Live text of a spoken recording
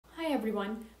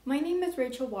everyone, my name is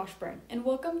Rachel Washburn and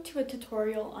welcome to a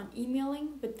tutorial on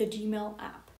emailing with the Gmail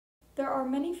app. There are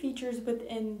many features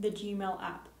within the Gmail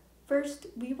app. First,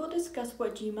 we will discuss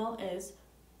what Gmail is.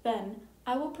 Then,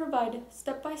 I will provide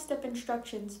step-by-step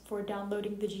instructions for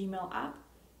downloading the Gmail app,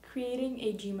 creating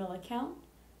a Gmail account,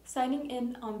 signing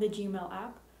in on the Gmail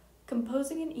app,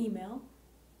 composing an email,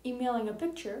 emailing a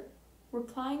picture,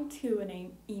 replying to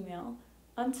an email,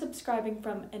 unsubscribing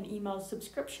from an email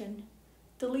subscription,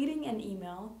 deleting an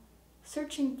email,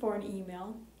 searching for an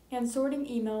email, and sorting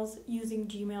emails using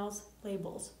Gmail's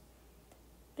labels.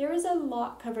 There is a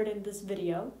lot covered in this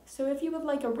video, so if you would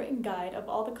like a written guide of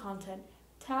all the content,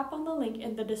 tap on the link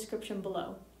in the description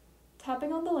below.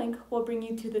 Tapping on the link will bring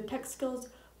you to the TechSkills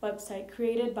website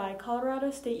created by Colorado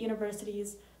State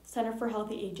University's Center for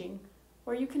Healthy Aging,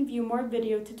 where you can view more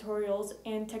video tutorials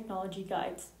and technology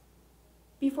guides.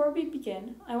 Before we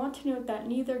begin, I want to note that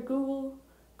neither Google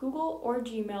or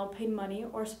Gmail paid money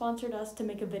or sponsored us to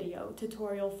make a video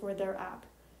tutorial for their app.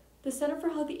 The Center for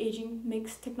Healthy Aging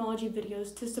makes technology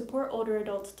videos to support older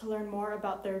adults to learn more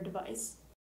about their device.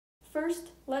 First,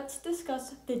 let's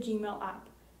discuss the Gmail app.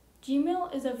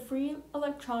 Gmail is a free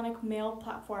electronic mail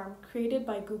platform created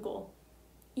by Google.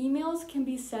 Emails can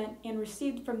be sent and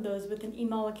received from those with an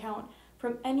email account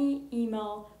from any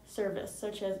email service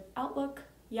such as Outlook,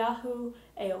 Yahoo,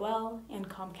 AOL, and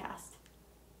Comcast.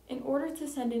 In order to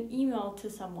send an email to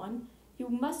someone, you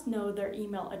must know their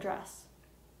email address.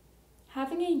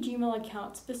 Having a Gmail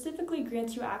account specifically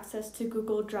grants you access to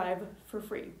Google Drive for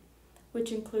free,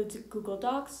 which includes Google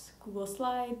Docs, Google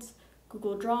Slides,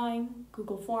 Google Drawing,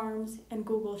 Google Forms, and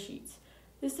Google Sheets.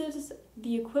 This is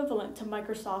the equivalent to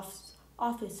Microsoft's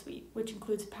Office suite, which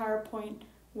includes PowerPoint,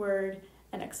 Word,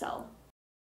 and Excel.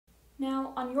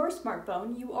 Now, on your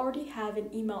smartphone, you already have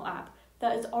an email app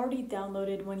that is already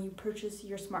downloaded when you purchase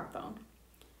your smartphone.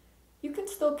 You can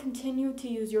still continue to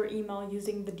use your email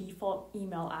using the default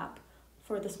email app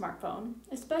for the smartphone,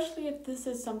 especially if this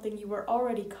is something you are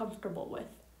already comfortable with.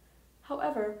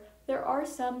 However, there are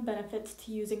some benefits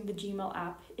to using the Gmail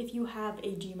app if you have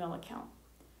a Gmail account.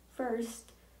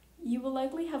 First, you will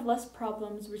likely have less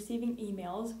problems receiving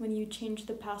emails when you change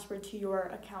the password to your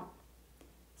account.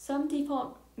 Some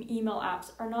default email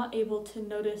apps are not able to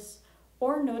notice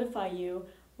or notify you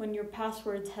when your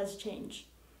password has changed,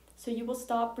 so you will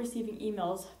stop receiving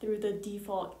emails through the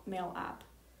default mail app.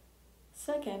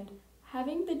 Second,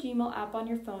 having the Gmail app on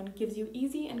your phone gives you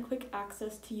easy and quick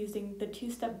access to using the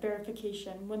two-step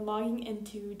verification when logging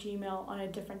into Gmail on a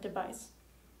different device.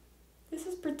 This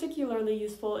is particularly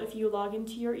useful if you log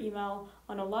into your email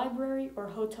on a library or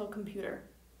hotel computer.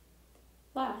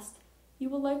 Last, you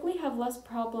will likely have less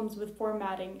problems with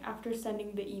formatting after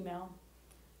sending the email.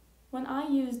 When I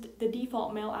used the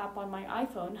default mail app on my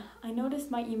iPhone, I noticed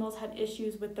my emails had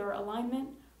issues with their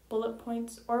alignment, bullet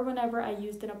points, or whenever I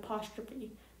used an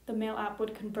apostrophe, the mail app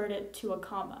would convert it to a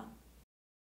comma.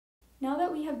 Now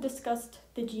that we have discussed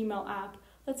the Gmail app,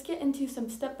 let's get into some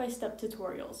step-by-step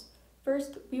tutorials.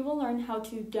 First, we will learn how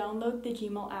to download the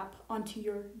Gmail app onto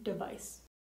your device.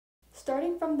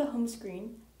 Starting from the home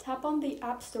screen, tap on the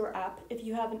App Store app if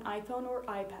you have an iPhone or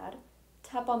iPad.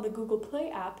 Tap on the Google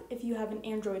Play app if you have an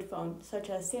Android phone, such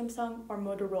as Samsung or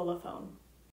Motorola phone.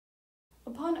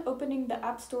 Upon opening the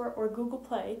App Store or Google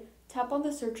Play, tap on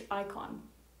the search icon.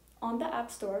 On the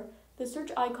App Store, the search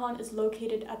icon is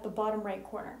located at the bottom right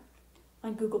corner.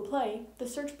 On Google Play, the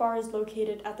search bar is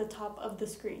located at the top of the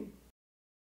screen.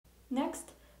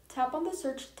 Next, tap on the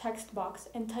search text box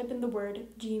and type in the word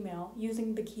Gmail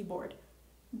using the keyboard.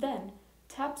 Then,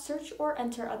 tap Search or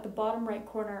Enter at the bottom right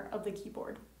corner of the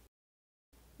keyboard.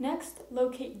 Next,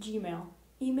 locate Gmail,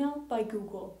 Email by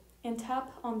Google, and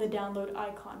tap on the download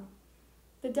icon.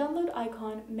 The download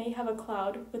icon may have a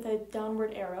cloud with a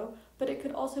downward arrow, but it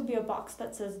could also be a box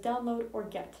that says Download or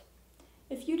Get.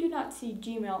 If you do not see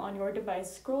Gmail on your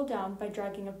device, scroll down by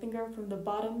dragging a finger from the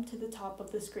bottom to the top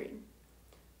of the screen.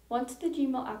 Once the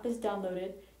Gmail app is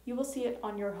downloaded, you will see it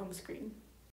on your home screen.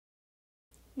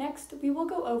 Next, we will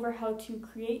go over how to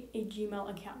create a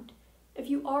Gmail account. If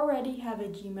you already have a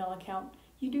Gmail account,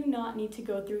 you do not need to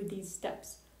go through these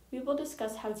steps. We will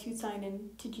discuss how to sign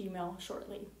in to Gmail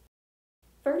shortly.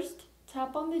 First,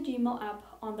 tap on the Gmail app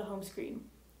on the home screen.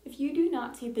 If you do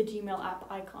not see the Gmail app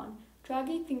icon, drag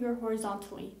a finger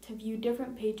horizontally to view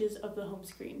different pages of the home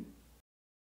screen.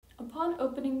 Upon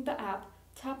opening the app,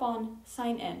 tap on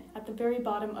Sign In at the very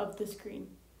bottom of the screen.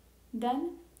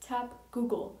 Then, tap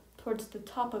Google towards the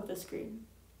top of the screen.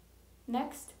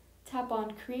 Next, tap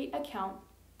on Create Account,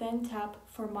 then tap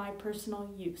For My Personal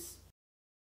Use.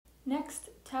 Next,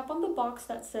 tap on the box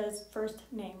that says First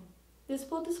Name. This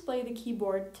will display the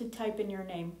keyboard to type in your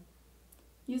name.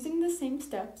 Using the same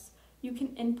steps, you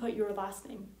can input your last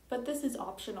name, but this is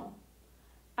optional.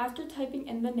 After typing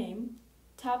in the name,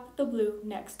 tap the blue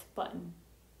Next button.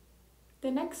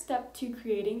 The next step to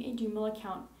creating a Gmail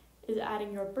account is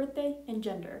adding your birthday and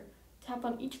gender. Tap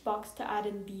on each box to add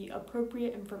in the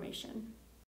appropriate information.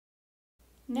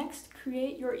 Next,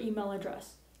 create your email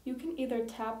address. You can either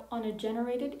tap on a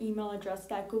generated email address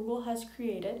that Google has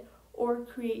created or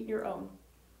create your own.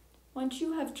 Once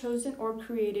you have chosen or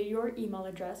created your email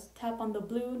address, tap on the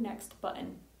blue Next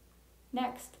button.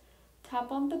 Next,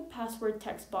 tap on the password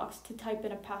text box to type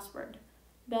in a password.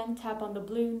 Then tap on the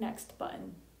blue Next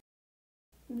button.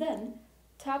 Then,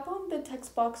 tap on the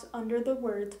text box under the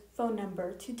word phone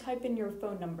number to type in your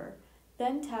phone number.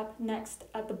 Then tap Next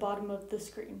at the bottom of the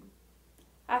screen.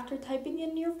 After typing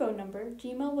in your phone number,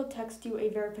 Gmail will text you a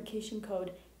verification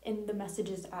code in the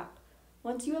Messages app.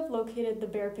 Once you have located the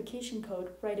verification code,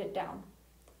 write it down.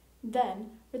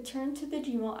 Then, return to the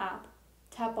Gmail app,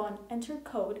 tap on Enter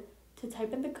Code to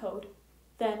type in the code,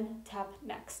 then tap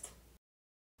Next.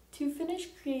 To finish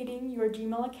creating your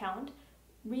Gmail account,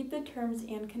 read the terms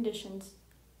and conditions.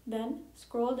 Then,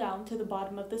 scroll down to the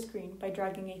bottom of the screen by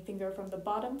dragging a finger from the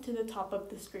bottom to the top of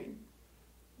the screen.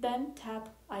 Then tap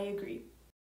I agree.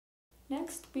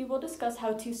 Next, we will discuss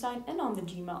how to sign in on the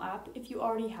Gmail app if you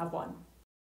already have one.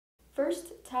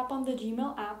 First, tap on the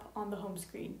Gmail app on the home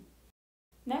screen.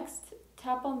 Next,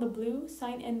 tap on the blue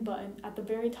Sign In button at the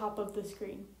very top of the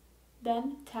screen.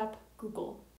 Then, tap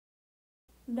Google.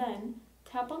 Then,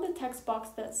 tap on the text box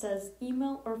that says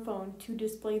Email or Phone to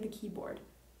display the keyboard.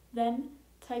 Then,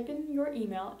 type in your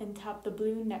email and tap the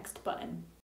blue Next button.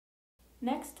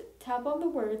 Next, tap on the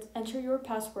words Enter Your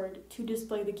Password to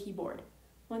display the keyboard.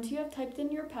 Once you have typed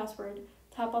in your password,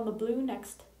 tap on the blue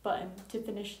Next button to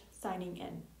finish signing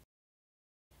in.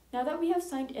 Now that we have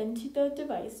signed into the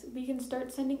device, we can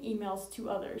start sending emails to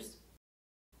others.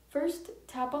 First,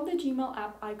 tap on the Gmail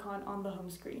app icon on the home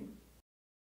screen.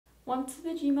 Once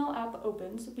the Gmail app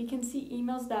opens, we can see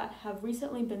emails that have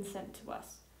recently been sent to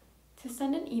us. To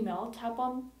send an email, tap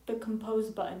on the Compose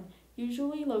button,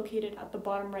 usually located at the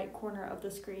bottom right corner of the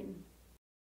screen.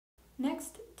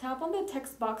 Next, tap on the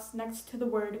text box next to the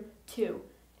word To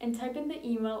and type in the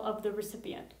email of the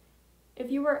recipient.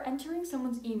 If you are entering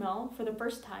someone's email for the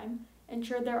first time,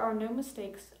 ensure there are no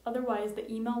mistakes, otherwise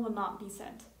the email will not be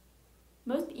sent.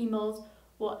 Most emails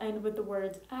will end with the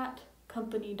words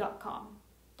 @company.com,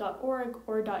 .org,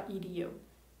 or .edu.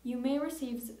 You may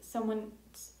receive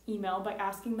someone's email by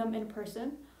asking them in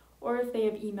person, or if they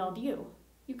have emailed you.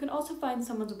 You can also find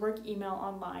someone's work email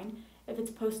online if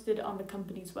it's posted on the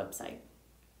company's website.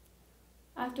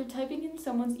 After typing in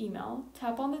someone's email,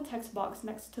 tap on the text box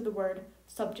next to the word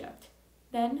Subject.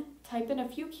 Then, type in a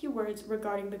few keywords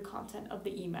regarding the content of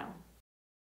the email.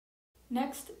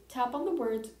 Next, tap on the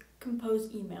words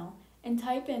Compose Email and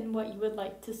type in what you would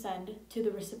like to send to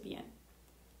the recipient.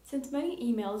 Since many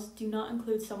emails do not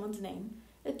include someone's name,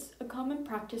 it's a common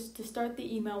practice to start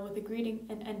the email with a greeting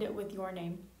and end it with your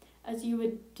name, as you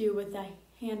would do with a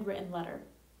handwritten letter.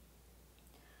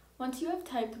 Once you have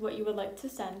typed what you would like to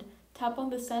send, tap on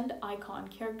the Send icon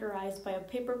characterized by a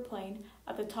paper plane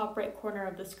at the top right corner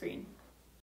of the screen.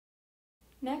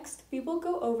 Next, we will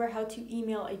go over how to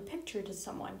email a picture to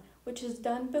someone, which is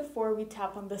done before we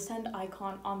tap on the Send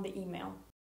icon on the email.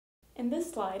 In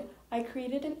this slide, I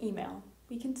created an email.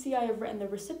 We can see I have written the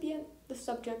recipient, the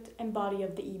subject, and body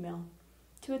of the email.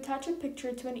 To attach a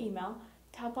picture to an email,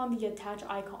 tap on the Attach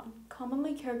icon,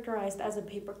 commonly characterized as a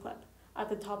paperclip, at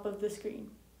the top of the screen.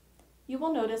 You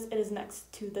will notice it is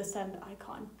next to the Send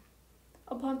icon.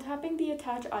 Upon tapping the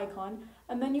Attach icon,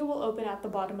 a menu will open at the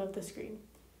bottom of the screen,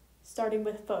 starting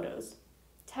with Photos.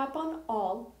 Tap on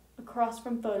All across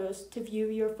from Photos to view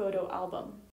your photo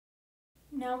album.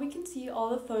 Now we can see all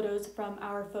the photos from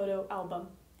our photo album.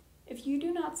 If you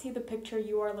do not see the picture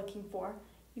you are looking for,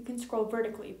 you can scroll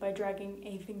vertically by dragging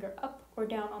a finger up or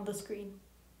down on the screen.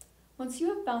 Once you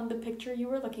have found the picture you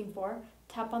were looking for,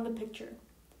 tap on the picture.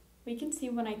 We can see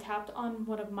when I tapped on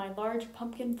one of my large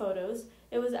pumpkin photos,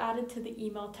 it was added to the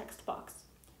email text box.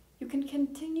 You can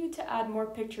continue to add more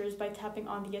pictures by tapping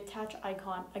on the Attach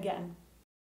icon again.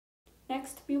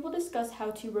 Next, we will discuss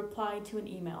how to reply to an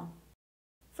email.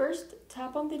 First,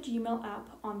 tap on the Gmail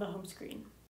app on the home screen.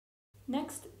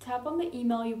 Next, tap on the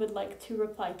email you would like to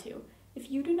reply to.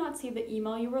 If you do not see the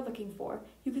email you are looking for,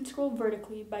 you can scroll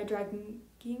vertically by dragging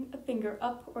a finger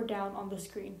up or down on the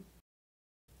screen.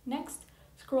 Next,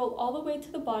 scroll all the way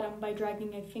to the bottom by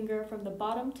dragging a finger from the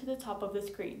bottom to the top of the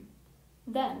screen.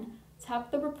 Then,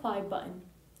 tap the Reply button.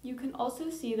 You can also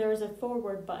see there is a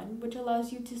Forward button, which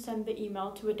allows you to send the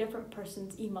email to a different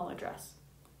person's email address.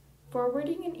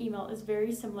 Forwarding an email is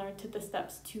very similar to the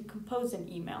steps to compose an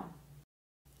email.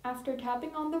 After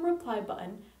tapping on the reply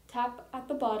button, tap at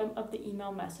the bottom of the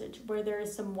email message where there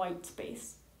is some white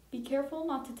space. Be careful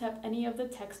not to tap any of the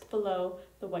text below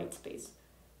the white space.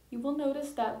 You will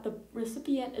notice that the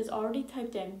recipient is already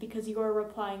typed in because you are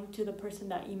replying to the person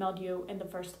that emailed you in the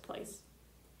first place.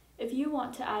 If you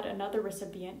want to add another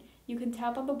recipient, you can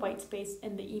tap on the white space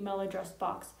in the email address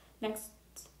box next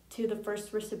to the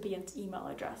first recipient's email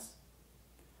address.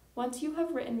 Once you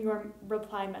have written your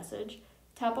reply message,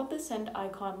 tap on the send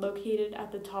icon located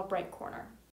at the top right corner.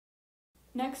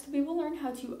 Next, we will learn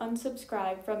how to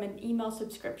unsubscribe from an email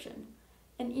subscription.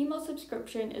 An email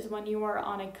subscription is when you are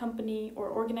on a company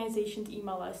or organization's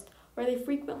email list where they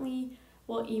frequently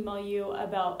will email you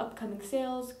about upcoming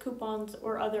sales, coupons,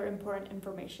 or other important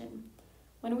information.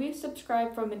 When we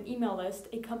subscribe from an email list,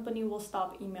 a company will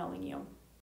stop emailing you.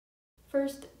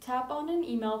 First, tap on an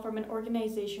email from an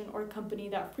organization or company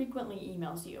that frequently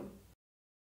emails you.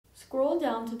 Scroll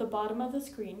down to the bottom of the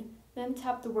screen, then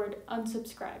tap the word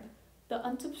unsubscribe. The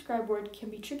unsubscribe word can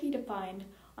be tricky to find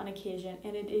on occasion,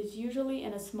 and it is usually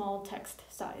in a small text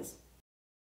size.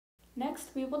 Next,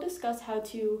 we will discuss how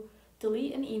to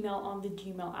delete an email on the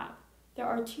Gmail app. There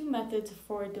are two methods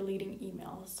for deleting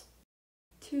emails.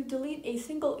 To delete a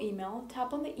single email,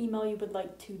 tap on the email you would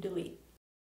like to delete.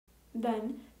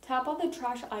 Then, tap on the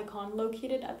trash icon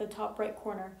located at the top right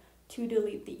corner to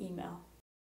delete the email.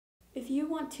 If you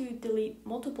want to delete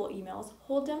multiple emails,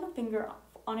 hold down a finger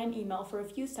on an email for a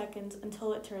few seconds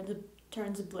until it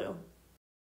turns blue.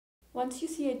 Once you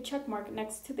see a check mark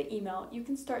next to the email, you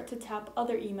can start to tap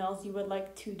other emails you would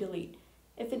like to delete.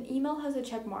 If an email has a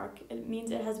check mark, it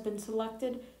means it has been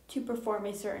selected to perform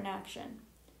a certain action.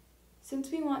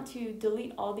 Since we want to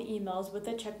delete all the emails with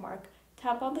a check mark,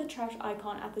 tap on the trash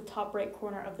icon at the top right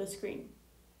corner of the screen.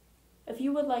 If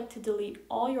you would like to delete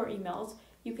all your emails,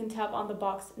 you can tap on the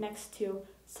box next to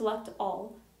Select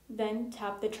All, then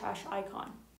tap the trash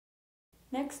icon.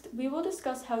 Next, we will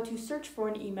discuss how to search for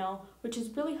an email, which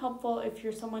is really helpful if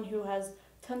you're someone who has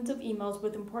tons of emails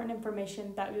with important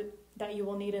information that you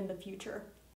will need in the future.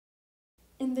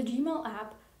 In the Gmail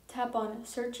app, tap on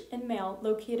Search in Mail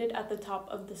located at the top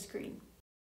of the screen.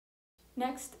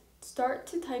 Next, start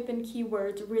to type in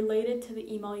keywords related to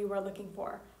the email you are looking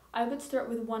for. I would start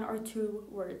with 1 or 2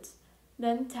 words.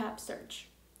 Then tap Search.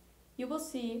 You will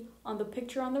see on the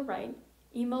picture on the right,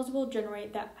 emails will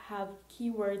generate that have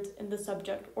keywords in the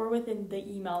subject or within the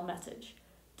email message.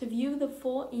 To view the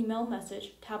full email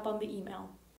message, tap on the email.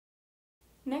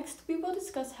 Next, we will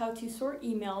discuss how to sort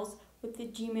emails with the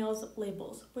Gmail's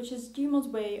labels, which is Gmail's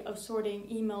way of sorting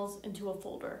emails into a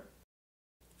folder.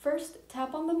 First,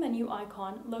 tap on the menu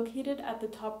icon located at the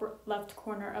top left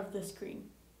corner of the screen.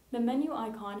 The menu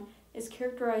icon is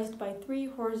characterized by 3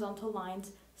 horizontal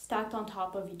lines stacked on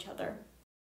top of each other.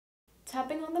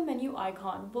 Tapping on the menu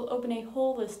icon will open a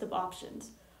whole list of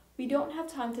options. We don't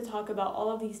have time to talk about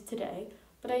all of these today,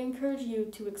 but I encourage you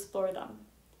to explore them.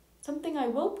 Something I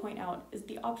will point out is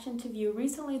the option to view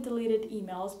recently deleted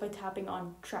emails by tapping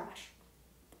on Trash.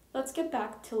 Let's get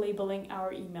back to labeling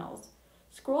our emails.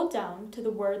 Scroll down to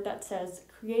the word that says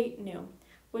Create New,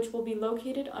 which will be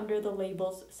located under the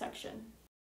Labels section.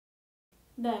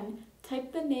 Then,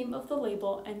 type the name of the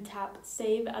label and tap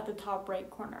Save at the top right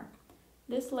corner.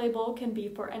 This label can be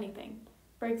for anything.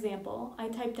 For example, I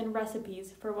typed in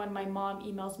recipes for when my mom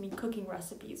emails me cooking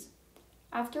recipes.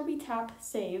 After we tap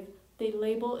Save, the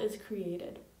label is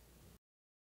created.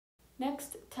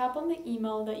 Next, tap on the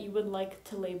email that you would like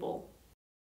to label.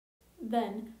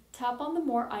 Then, tap on the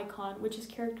More icon, which is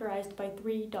characterized by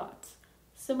 3 dots.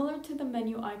 Similar to the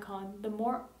menu icon, the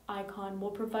More icon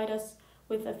will provide us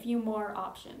with a few more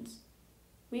options.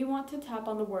 We want to tap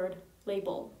on the word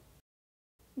Label.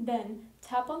 Then,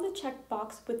 tap on the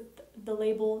checkbox with the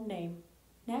label name.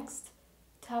 Next,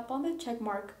 tap on the check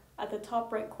mark at the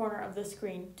top right corner of the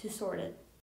screen to sort it.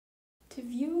 To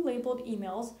view labeled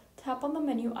emails, tap on the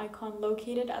menu icon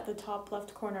located at the top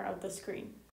left corner of the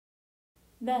screen.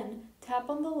 Then, tap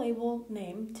on the label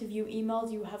name to view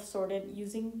emails you have sorted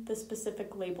using the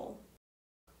specific label.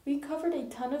 We covered a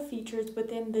ton of features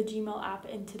within the Gmail app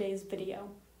in today's video.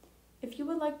 If you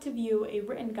would like to view a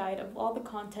written guide of all the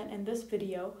content in this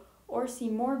video or see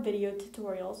more video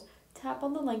tutorials, tap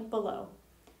on the link below.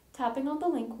 Tapping on the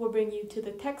link will bring you to the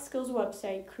Tech Skills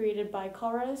website created by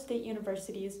Colorado State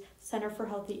University's Center for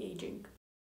Healthy Aging.